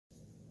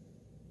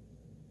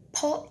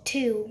Part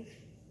 2,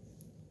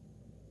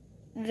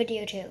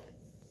 Video 2.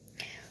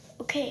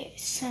 Okay,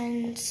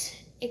 since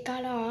it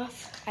got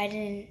off, I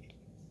didn't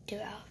do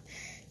it off.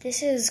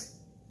 This is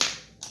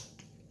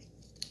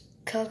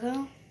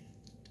Coco.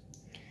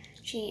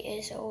 She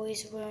is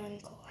always wearing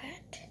a cool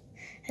hat.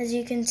 As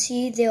you can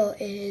see, there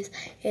is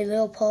a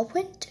little paw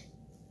print,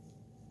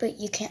 but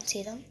you can't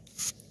see them.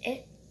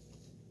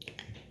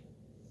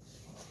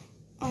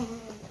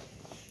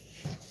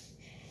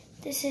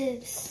 This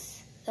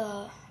is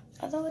the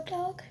other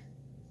dog.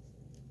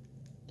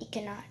 He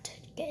cannot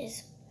get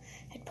his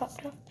head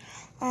popped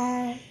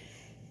off.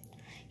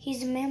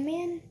 He's a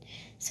mailman,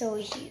 so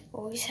he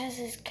always has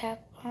his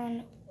cap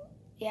on.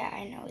 Yeah,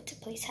 I know it's a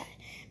police hat,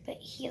 but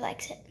he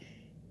likes it.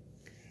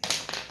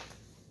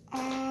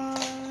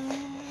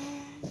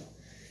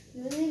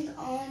 Moving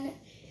on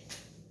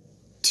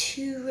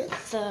to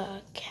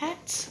the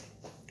cats.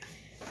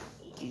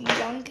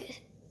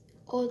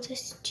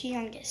 Oldest to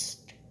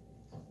youngest.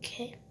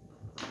 Okay.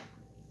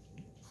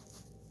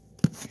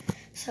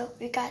 So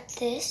we got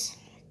this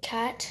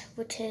cat,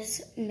 which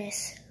is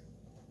Miss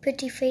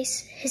Pretty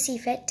Face Hissy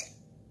Fit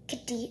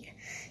Kitty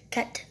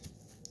Cat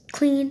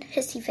Queen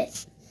Hissy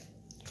Fit.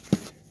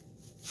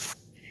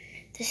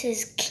 This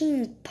is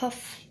King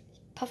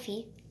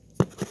Puffy.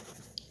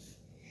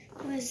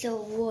 Who is the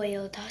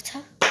royal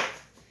daughter?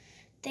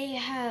 They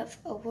have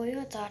a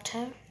royal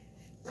daughter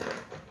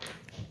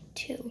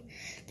too.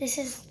 This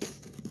is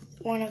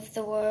one of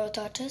the royal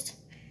daughters.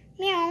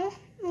 Meow,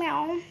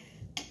 meow.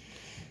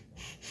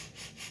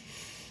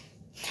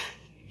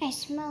 I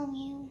smell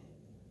you.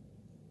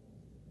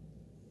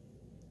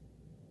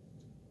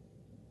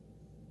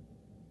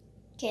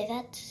 Okay,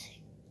 that's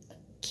a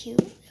cute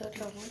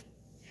little one.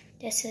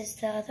 This is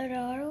the other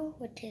daughter,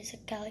 which is a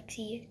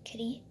Galaxy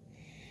kitty,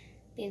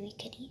 baby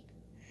kitty.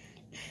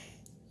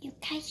 You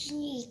guys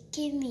need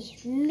to give me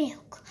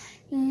milk.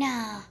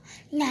 Now,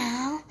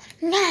 now,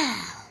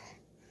 now.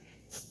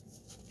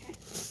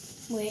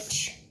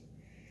 Which,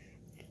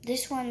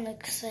 this one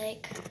looks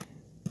like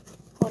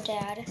her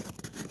dad.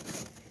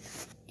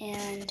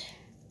 And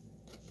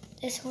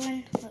this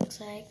one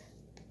looks like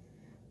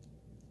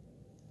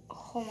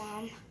her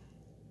mom.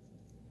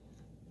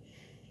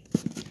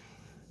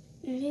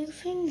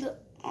 Moving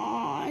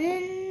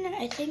on,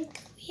 I think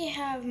we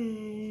have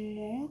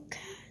more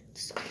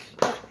cats.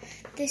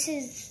 This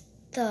is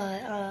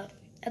the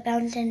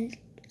abandoned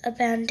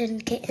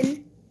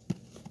kitten,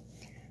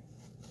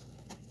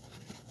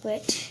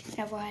 which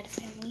never had a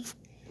family.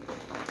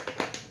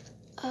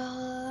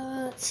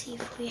 Let's see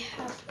if we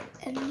have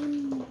any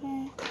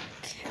more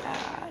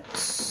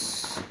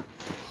cats.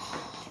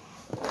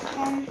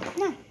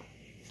 No.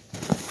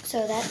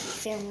 So that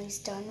family's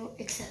done,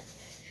 except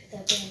the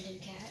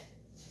abandoned cat.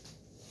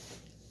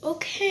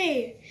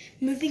 Okay,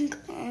 moving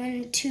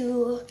on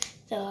to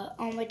the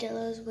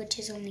armadillos, which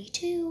is only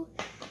 2.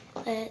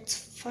 Let's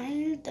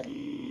find the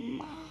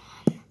mom.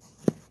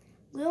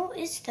 Where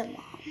is the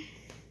mom?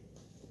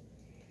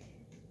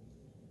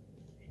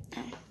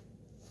 Oh.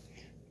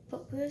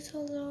 But where's the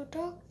little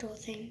doctor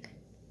thing?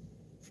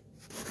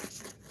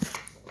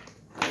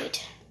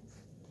 Wait.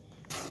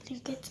 I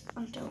think it's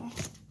under.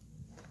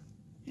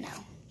 No.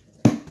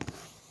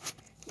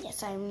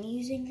 Yes, I'm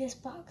using this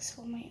box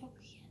for my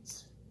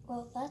LPS.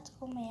 Well, that's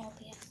for my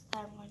LPS.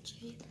 I want to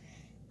show you.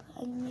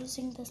 But I'm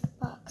using this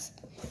box.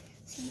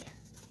 See, it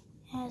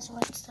has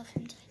white stuff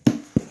inside.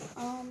 I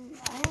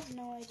have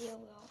no idea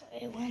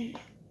where it went.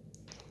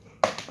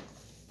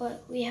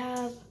 But we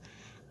have,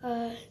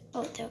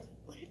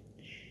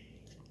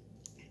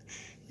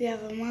 we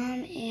have a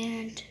mom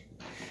and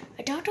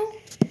a daughter.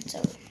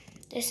 So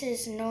this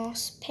is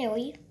Nurse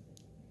Perry.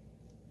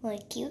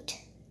 Really cute.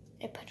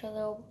 I put a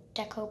little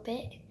deco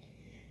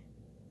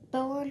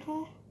bow on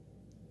her.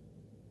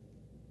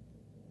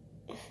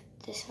 If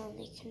this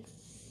only can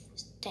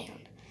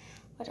stand.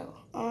 Whatever.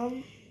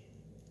 No.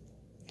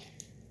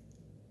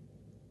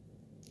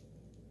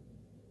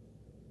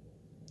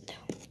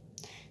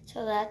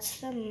 So that's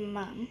the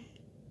mom.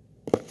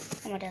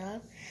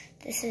 Armadillo.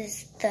 This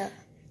is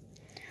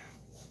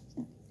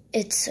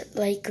it's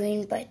light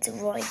green, but it's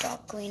really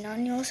dark green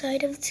on your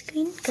side of the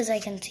screen, because I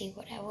can see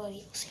whatever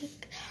you're seeing.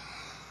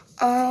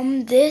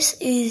 This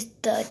is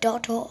the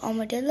daughter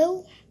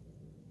armadillo.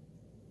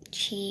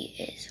 She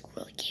is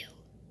really cute.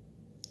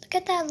 Look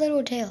at that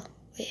little tail.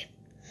 Wait.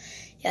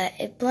 Yeah,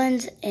 it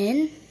blends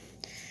in,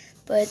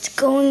 but it's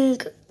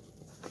going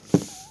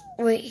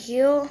right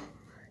here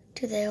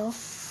to there.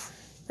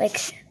 Like,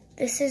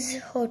 this is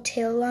her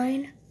tail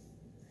line.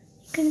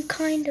 You can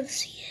kind of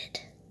see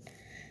it.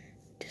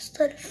 Just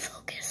let it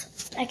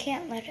focus. I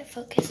can't let it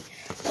focus.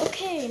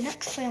 Okay,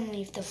 next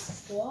family of the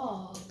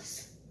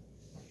frogs,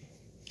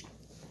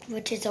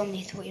 which is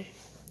only 3.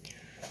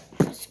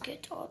 Let's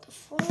get all the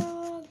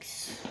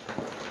frogs.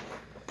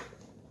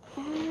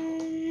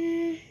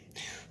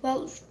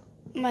 Well,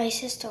 my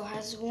sister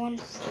has one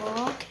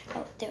frog.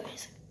 Oh, there it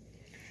is.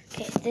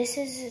 Okay, this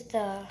is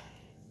the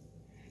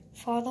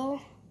father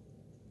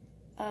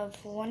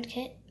of one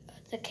kid,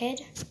 the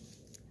kid.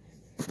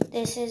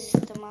 This is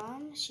the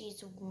mom.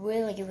 She's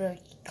really,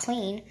 really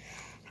clean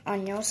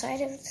on your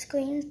side of the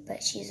screen,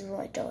 but she's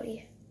really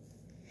dirty.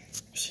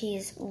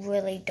 She's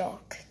really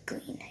dark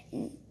green.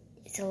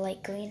 It's a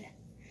light green.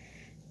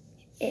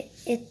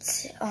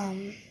 It's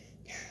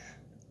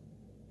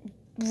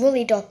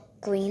really dark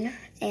green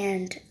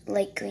and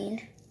light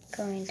green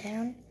going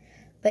down.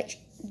 But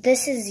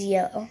this is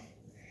yellow,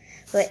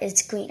 but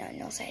it's green on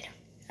your side.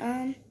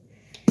 Oh,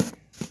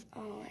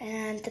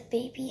 and the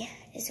baby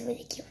is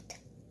really cute.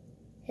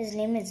 His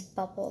name is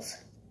Bubbles.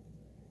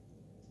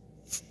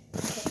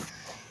 Okay.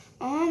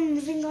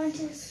 Moving on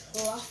to the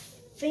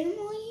sloth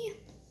family.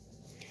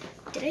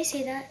 Did I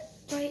say that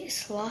right?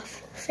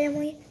 Sloth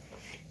family.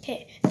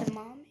 Okay, the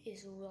mom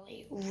is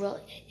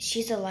really,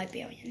 she's a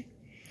librarian.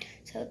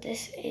 So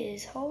this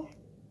is her.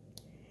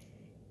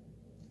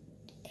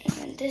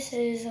 And this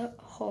is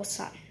her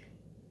son.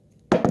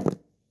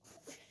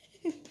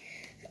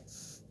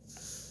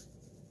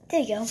 There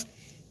you go.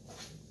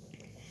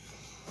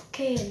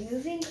 Okay,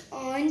 moving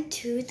on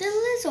to the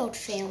lizard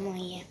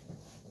family.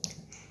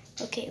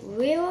 Okay,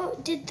 where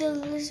did the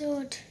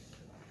lizard...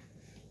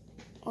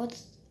 I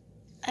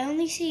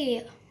only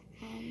see...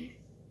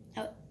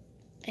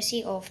 I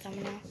see all of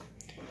them now.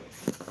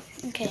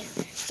 Okay,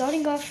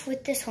 starting off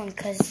with this one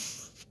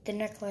because the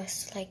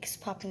necklace is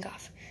popping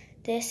off.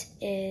 This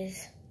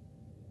is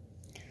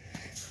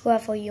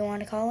whoever you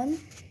want to call him.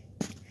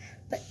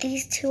 But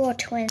these two are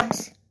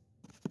twins.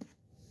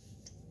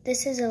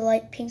 This is a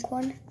light pink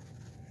one.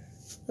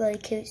 Really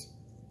cute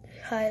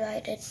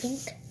highlighted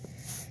pink.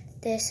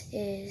 This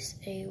is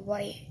a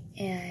white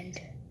and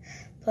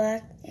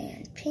black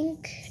and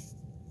pink.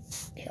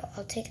 Here,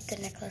 I'll take the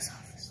necklace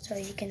off so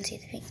you can see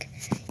the pink.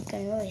 You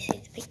can really see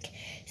the pink.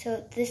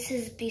 So this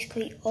is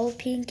basically all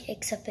pink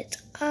except its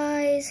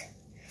eyes.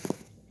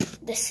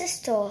 The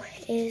sister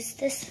is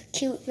this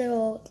cute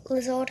little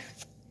lizard.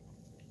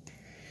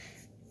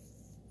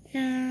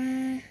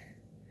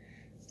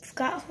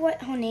 Forgot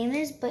what her name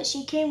is, but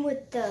she came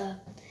with the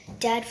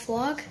dad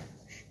frog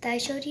that I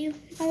showed you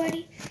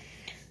already.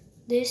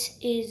 This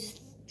is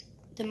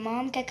the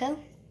mom gecko.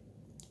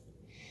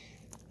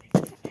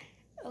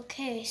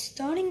 Okay,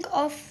 starting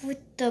off with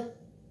the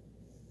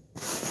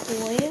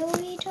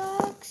oily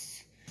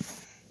dogs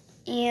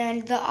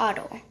and the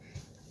otter.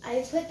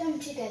 I put them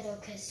together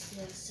because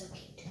they're so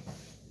cute.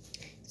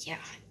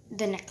 Yeah,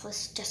 the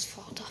necklace just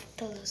fell off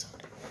the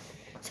lizard.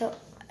 So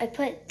I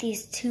put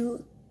these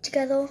two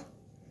together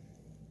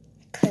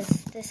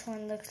because this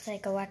one looks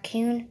like a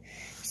raccoon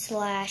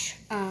slash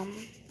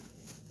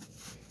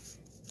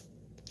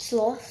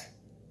sloth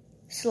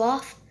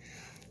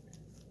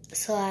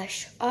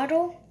slash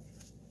otter,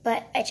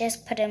 but I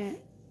just put him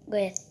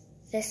with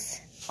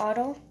this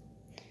otter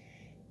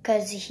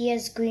because he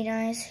has green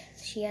eyes,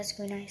 she has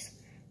green eyes.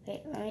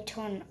 Wait, let me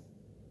turn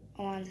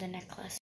on the necklace.